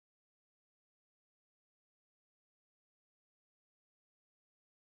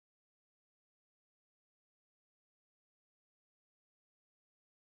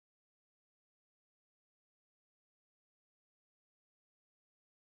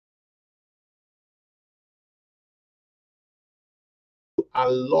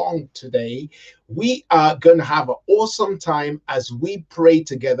along today. We are going to have an awesome time as we pray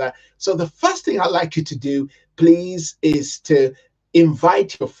together. So the first thing I'd like you to do, please, is to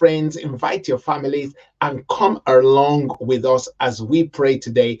invite your friends, invite your families, and come along with us as we pray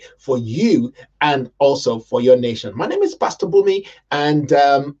today for you and also for your nation. My name is Pastor Boomy, and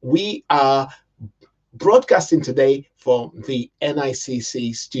we are broadcasting today from the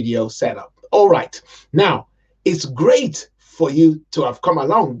NICC studio setup. All right. Now, it's great for you to have come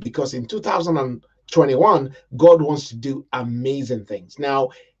along because in 2021, God wants to do amazing things. Now,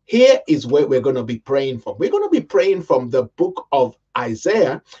 here is where we're going to be praying from. We're going to be praying from the book of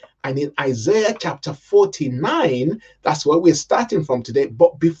Isaiah, and in Isaiah chapter 49, that's where we're starting from today.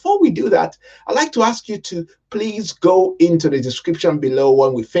 But before we do that, I'd like to ask you to please go into the description below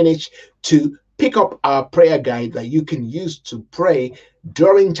when we finish to pick up our prayer guide that you can use to pray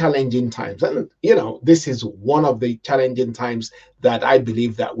during challenging times. And, you know, this is one of the challenging times that I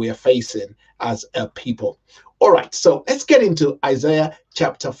believe that we are facing as a people. All right, so let's get into Isaiah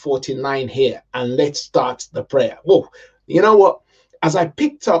chapter 49 here, and let's start the prayer. Whoa, you know what? As I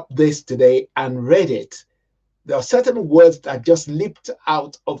picked up this today and read it, there are certain words that just leaped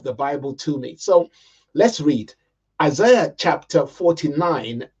out of the Bible to me. So let's read Isaiah chapter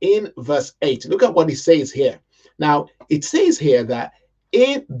 49 in verse 8. Look at what it says here. Now, it says here that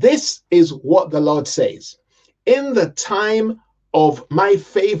this is what the Lord says. In the time of my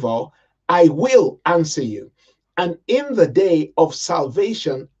favor, I will answer you. And in the day of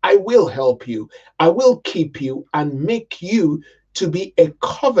salvation, I will help you. I will keep you and make you to be a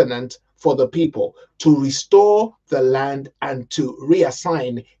covenant for the people, to restore the land and to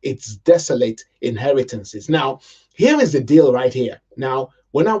reassign its desolate inheritances. Now, here is the deal right here. Now,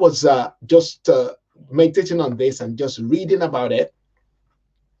 when I was just meditating on this and just reading about it,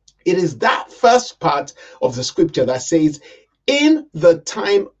 it is that first part of the scripture that says, in the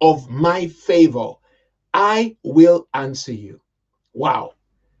time of my favor, I will answer you. Wow.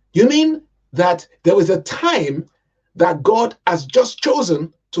 You mean that there was a time that God has just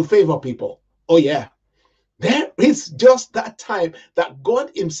chosen to favor people? Oh yeah. There is just that time that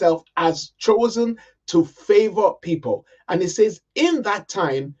God himself has chosen to favor people. And it says, in that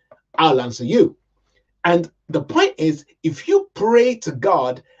time, I'll answer you. And the point is, if you pray to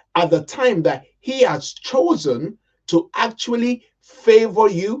God at the time that he has chosen to actually favor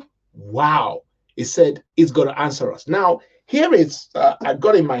you, wow, he said he's going to answer us. Now, here is, I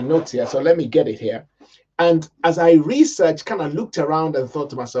got in my notes here, so let me get it here. And as I researched, kind of looked around and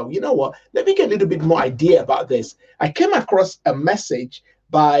thought to myself, you know what, let me get a little bit more idea about this. I came across a message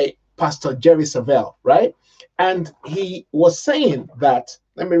by Pastor Jerry Savelle, right? And he was saying that,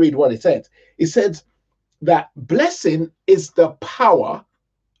 let me read what he said. He said that blessing is the power,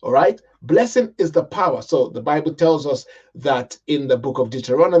 all right? Blessing is the power. So the Bible tells us that in the book of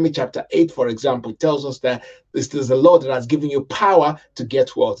Deuteronomy chapter 8, for example, it tells us that this is the Lord that has given you power to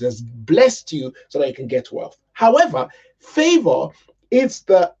get wealth. He has blessed you so that you can get wealth. However, favor is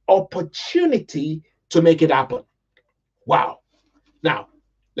the opportunity to make it happen. Wow. Now,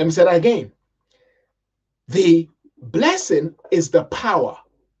 let me say that again. The blessing is the power,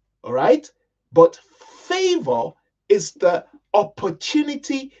 all right? But favor is the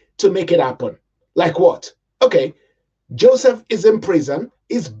opportunity to make it happen. Like what? Okay, Joseph is in prison.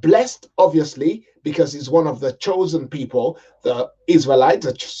 He's blessed, obviously, because he's one of the chosen people, the Israelites,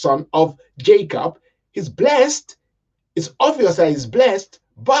 the son of Jacob. He's blessed. It's obvious that he's blessed.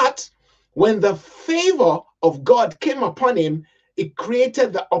 But when the favor of God came upon him, it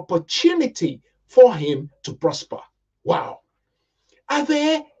created the opportunity for him to prosper. Wow. Are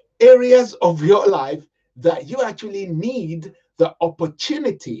there areas of your life that you actually need the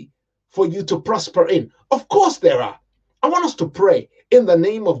opportunity for you to prosper in? Of course there are. I want us to pray in the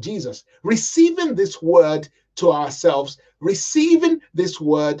name of Jesus, receiving this word to ourselves, receiving this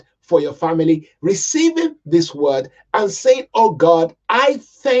word for your family, receiving this word and saying, oh God, I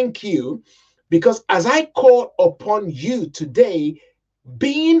thank you because as I call upon you today,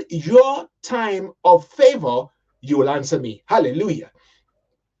 being your time of favor, you will answer me. Hallelujah.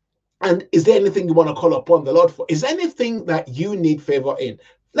 And is there anything you want to call upon the Lord for? Is there anything that you need favor in?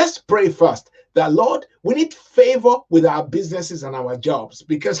 Let's pray first that, Lord, we need favor with our businesses and our jobs,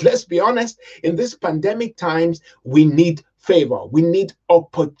 because let's be honest, in this pandemic times, we need favor. We need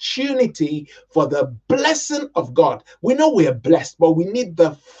opportunity for the blessing of God. We know we are blessed, but we need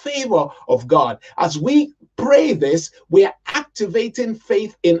the favor of God. As we pray this, we are activating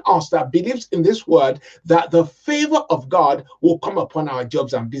faith in us that believes in this word, that the favor of God will come upon our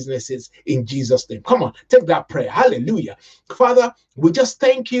jobs and businesses in Jesus' name. Come on, take that prayer. Hallelujah. Father, we just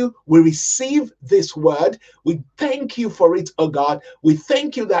thank you. We receive this word. We thank you for it, oh God. We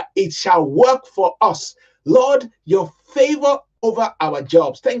thank you that it shall work for us. Lord, your favor over our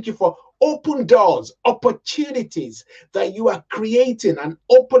jobs. Thank you for open doors, opportunities that you are creating and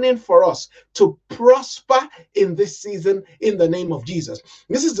opening for us to prosper in this season in the name of Jesus.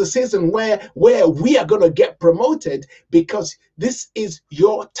 This is the season where we are going to get promoted because this is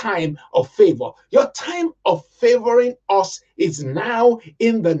your time of favor. Your time of favoring us is now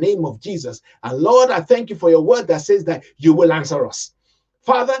in the name of Jesus. And Lord, I thank you for your word that says that you will answer us.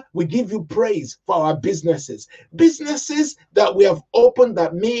 Father, we give you praise for our businesses that we have opened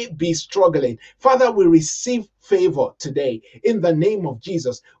that may be struggling. Father, we receive favor today in the name of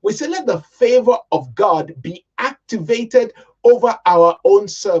Jesus. We say, let the favor of God be activated over our own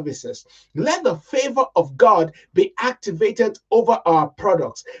services. Let the favor of God be activated over our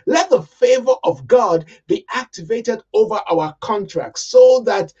products. Let the favor of God be activated over our contracts so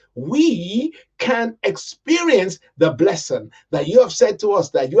that we can experience the blessing that you have said to us,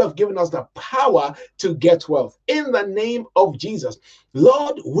 that you have given us the power to get wealth. In the name of Jesus,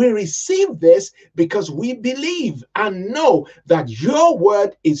 Lord, we receive this because we believe and know that your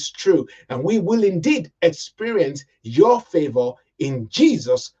word is true, and we will indeed experience your favor. In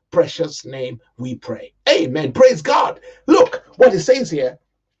Jesus' precious name we pray. Amen. Praise God. Look what it says here.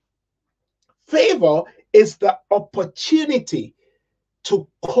 Favor is the opportunity to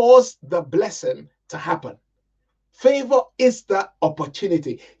cause the blessing to happen. Favor is the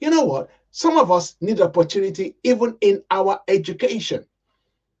opportunity. You know what? Some of us need opportunity even in our education.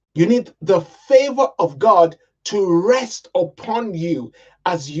 You need the favor of God to rest upon you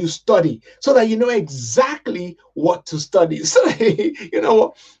as you study, so that you know exactly what to study. So you know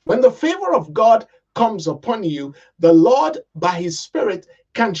what? When the favor of God comes upon you, the Lord by his Spirit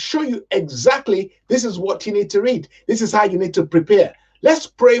can show you exactly this is what you need to read. This is how you need to prepare. Let's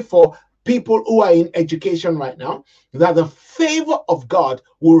pray for people who are in education right now, that the favor of God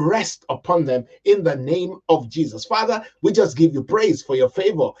will rest upon them in the name of Jesus. Father, we just give you praise for your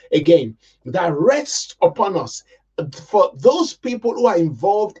favor again that rests upon us. For those people who are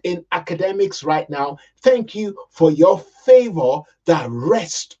involved in academics right now, thank you for your favor that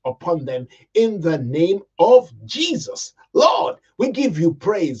rests upon them in the name of Jesus. Lord, we give you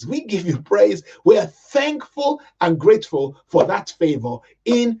praise. We give you praise. We are thankful and grateful for that favor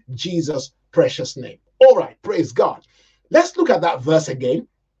in Jesus' precious name. All right, praise God. Let's look at that verse again.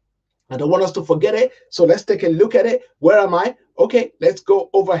 I don't want us to forget it, so let's take a look at it. Where am I? Okay, let's go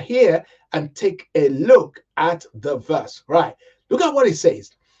over here and take a look at the verse. Right, look at what it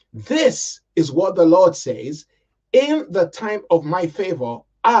says. This is what the Lord says. In the time of my favor,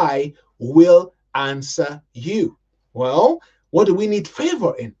 I will answer you. Well, what do we need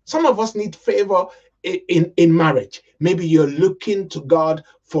favor in? Some of us need favor in marriage. Maybe you're looking to God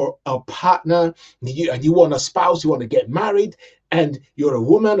for a partner, and you want a spouse, you want to get married, and you're a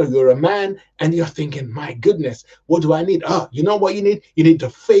woman or you're a man, and you're thinking, my goodness, what do I need? You know what you need? You need the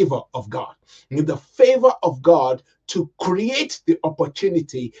favor of God. You need the favor of God to create the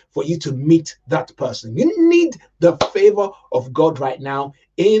opportunity for you to meet that person. You need the favor of God right now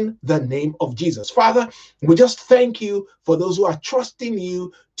in the name of Jesus. Father, we just thank you for those who are trusting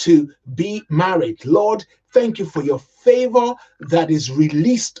you to be married. Lord, thank you for your favor that is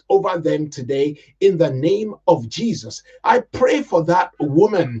released over them today in the name of Jesus. I pray for that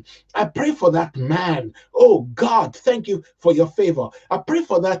woman. I pray for that man. Oh God, thank you for your favor. I pray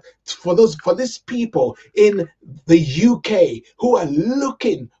for that, for these people in the UK who are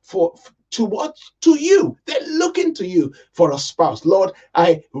looking to you. They're looking to you for a spouse. Lord,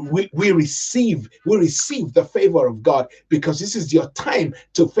 we receive the favor of God because this is your time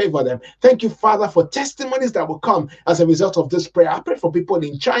to favor them. Thank you, Father, for testimonies that will come as a result of this prayer. I pray for people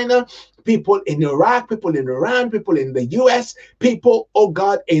in China, people in Iraq, people in Iran, people in the US, people, oh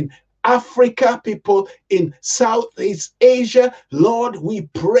God, in Africa, people in Southeast Asia. Lord, we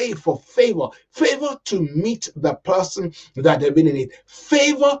pray for favor to meet the person that they've been in it,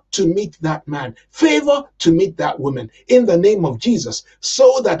 favor to meet that man, favor to meet that woman in the name of Jesus,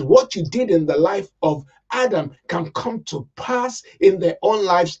 so that what you did in the life of Adam can come to pass in their own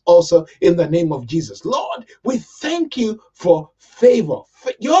lives also in the name of Jesus. Lord, we thank you for favor.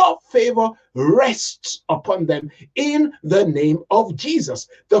 Your favor rests upon them in the name of Jesus.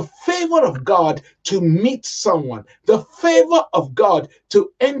 The favor of God to meet someone, the favor of God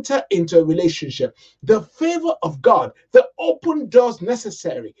to enter into a relationship, the favor of God, the open doors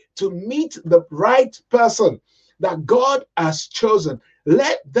necessary to meet the right person that God has chosen.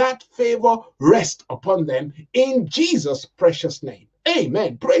 Let that favor rest upon them in Jesus' precious name.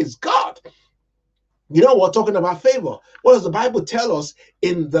 Amen. Praise God. You know, we're talking about favor. What does the Bible tell us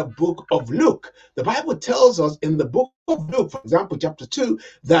in the book of Luke? The Bible tells us in the book of Luke, for example, chapter 2,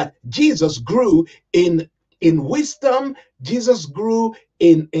 that Jesus grew in wisdom, Jesus grew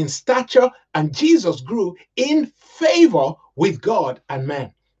in stature, and Jesus grew in favor with God and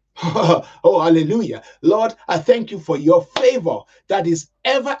man. Oh, hallelujah. Lord, I thank you for your favor that is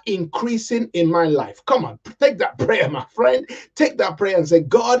ever increasing in my life. Come on, take that prayer, my friend. Take that prayer and say,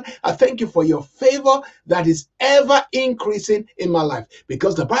 God, I thank you for your favor that is ever increasing in my life.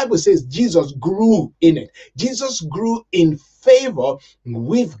 Because the Bible says Jesus grew in it. Jesus grew in favor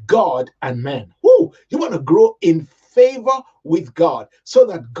with God and man. Woo! You want to grow in favor with God so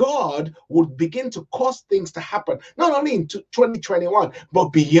that God would begin to cause things to happen, not only in 2021, but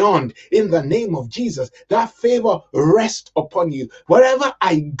beyond. In the name of Jesus, that favor rests upon you. Wherever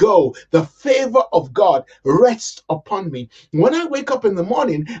I go, the favor of God rests upon me. When I wake up in the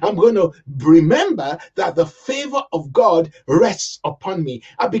morning, I'm going to remember that the favor of God rests upon me.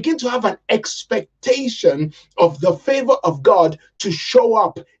 I begin to have an expectation of the favor of God to show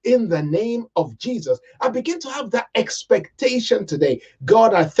up in the name of Jesus. I begin to have that expectation today.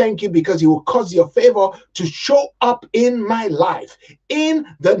 God, I thank you because you will cause your favor to show up in my life in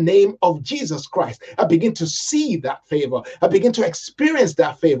the name of Jesus Christ. I begin to see that favor. I begin to experience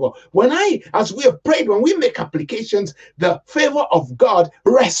that favor. As we have prayed, when we make applications, the favor of God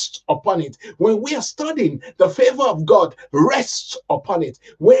rests upon it. When we are studying, the favor of God rests upon it.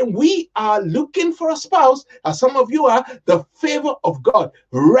 When we are looking for a spouse, as some of you are, the favor of God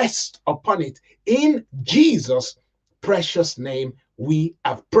rests upon it. In Jesus' precious name, we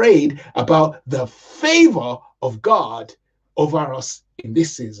have prayed about the favor of God over us in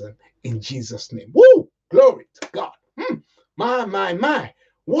this season, in Jesus' name. Woo! Glory to God. My.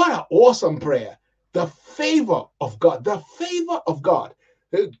 What an awesome prayer. The favor of God. The favor of God.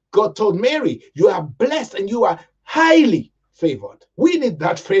 God told Mary, you are blessed and you are highly favored. We need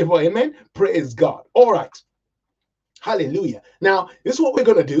that favor. Amen. Praise God. All right. Hallelujah. Now, this is what we're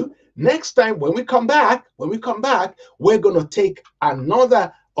going to do. Next time, when we come back, we're going to take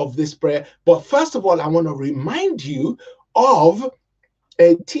another of this prayer. But first of all, I want to remind you of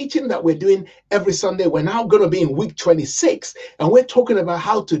a teaching that we're doing every Sunday. We're now going to be in week 26, and we're talking about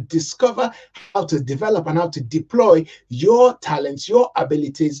how to discover, how to develop, and how to deploy your talents, your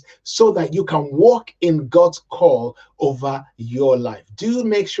abilities, so that you can walk in God's call over your life. Do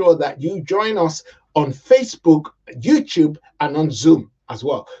make sure that you join us on Facebook, YouTube, and on Zoom as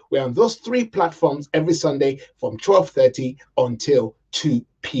well. We're on those three platforms every Sunday from 12:30 until 2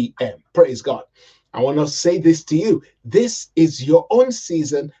 p.m. Praise God. I want to say this to you. This is your own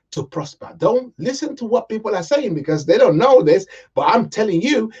season to prosper. Don't listen to what people are saying because they don't know this, but I'm telling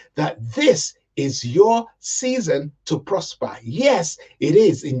you that this is your season to prosper. Yes, it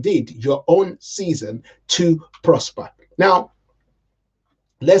is indeed your own season to prosper. Now,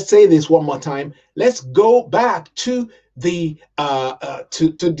 let's say this one more time. Let's go back to the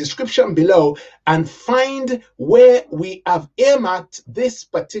description below and find where we have earmarked this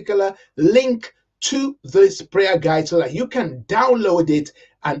particular link to this prayer guide so that you can download it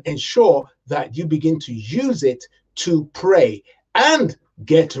and ensure that you begin to use it to pray and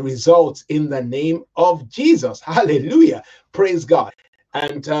get results in the name of Jesus. Hallelujah. Praise God.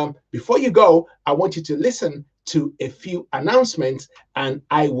 And before you go, I want you to listen to a few announcements, and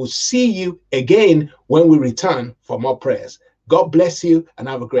I will see you again when we return for more prayers. God bless you and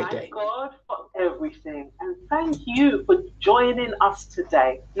have a great day. Thank God for everything, and thank you for joining us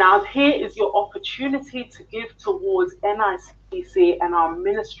today. Now, here is your opportunity to give towards NICC and our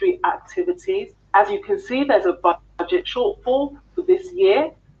ministry activities. As you can see, there's a budget shortfall for this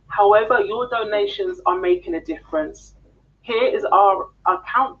year. However, your donations are making a difference. Here is our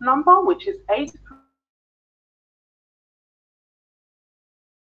account number, which is